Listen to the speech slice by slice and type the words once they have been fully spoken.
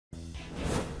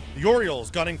The Orioles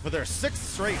gunning for their 6th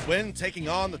straight win, taking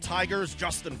on the Tigers.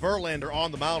 Justin Verlander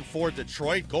on the mound for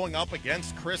Detroit, going up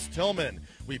against Chris Tillman.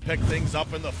 We pick things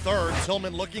up in the 3rd.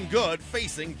 Tillman looking good,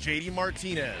 facing J.D.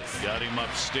 Martinez. Got him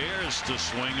upstairs to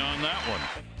swing on that one.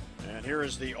 And here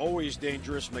is the always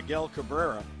dangerous Miguel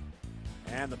Cabrera.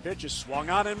 And the pitch is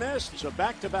swung on and missed. So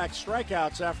back-to-back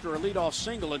strikeouts after a leadoff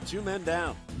single and 2 men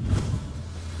down.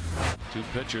 Two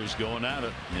pitchers going at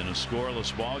it in a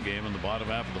scoreless ball game in the bottom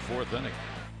half of the 4th inning.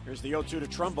 Here's the 0-2 to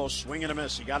Trumbo, swing and a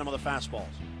miss. He got him with the fastballs.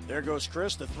 There goes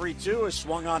Chris. The 3-2 is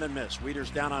swung on and missed.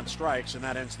 Wieters down on strikes, and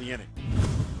that ends the inning.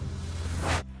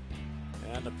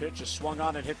 And the pitch is swung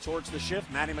on and hit towards the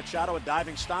shift. Manny Machado, a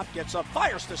diving stop, gets up,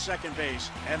 fires to second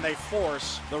base, and they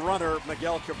force the runner,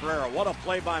 Miguel Cabrera. What a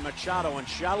play by Machado in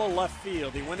shallow left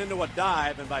field. He went into a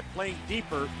dive, and by playing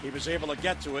deeper, he was able to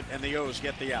get to it, and the O's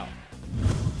get the out.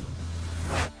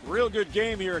 Real good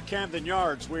game here at Camden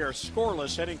Yards. We are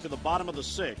scoreless heading to the bottom of the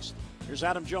 6th. Here's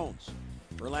Adam Jones.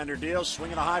 Verlander deals,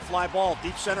 swinging a high fly ball,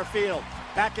 deep center field.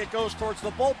 Back it goes towards the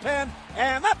bullpen,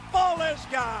 and that ball is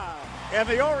gone. And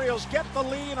the Orioles get the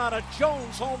lead on a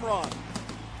Jones home run.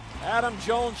 Adam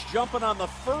Jones jumping on the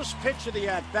first pitch of the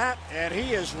at-bat, and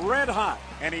he is red hot.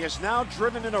 And he has now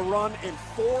driven in a run in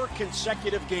 4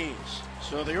 consecutive games.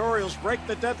 So the Orioles break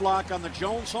the deadlock on the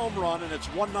Jones home run, and it's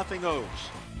 1-0 O's.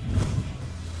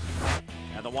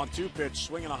 And the 1-2 pitch,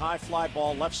 swinging a high fly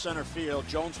ball left center field.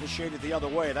 Jones was shaded the other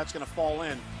way. That's going to fall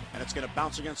in, and it's going to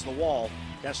bounce against the wall.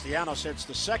 Castellanos heads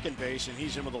to second base, and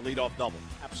he's in with a leadoff double.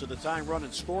 After the tying run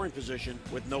in scoring position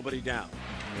with nobody down.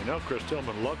 You know, Chris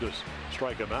Tillman loved to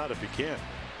strike him out if he can.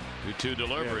 2-2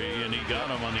 delivery, and he got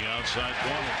him on the outside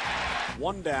corner.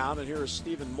 1 down, and here is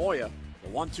Steven Moya. The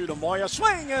 1-2 to Moya,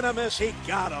 swing and a miss. He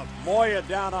got him. Moya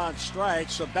down on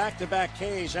strikes, so back-to-back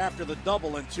Ks after the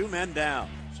double and 2 men down.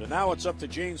 So now it's up to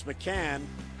James McCann.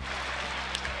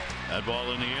 That ball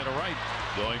in the air to right.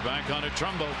 Going back on it,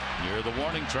 Trumbo. Near the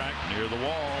warning track, near the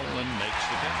wall, and makes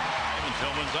the catch. And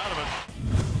Tillman's out of it.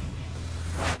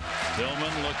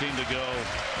 Tillman looking to go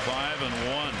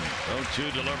 5-1. 0-2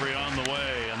 delivery on the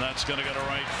way, and that's going to go to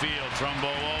right field.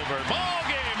 Trumbo over. Ball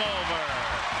game over.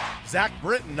 Zach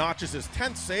Britton notches his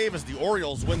 10th save as the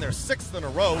Orioles win their 6th in a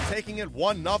row, taking it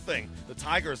 1-0. The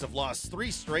Tigers have lost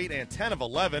 3 straight and 10 of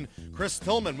 11. Chris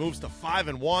Tillman moves to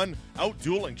 5-1,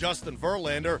 out-dueling Justin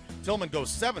Verlander. Tillman goes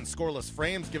 7 scoreless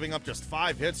frames, giving up just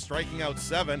 5 hits, striking out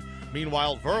 7.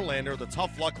 Meanwhile, Verlander, the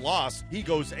tough luck loss, he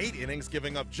goes 8 innings,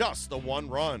 giving up just the 1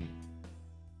 run.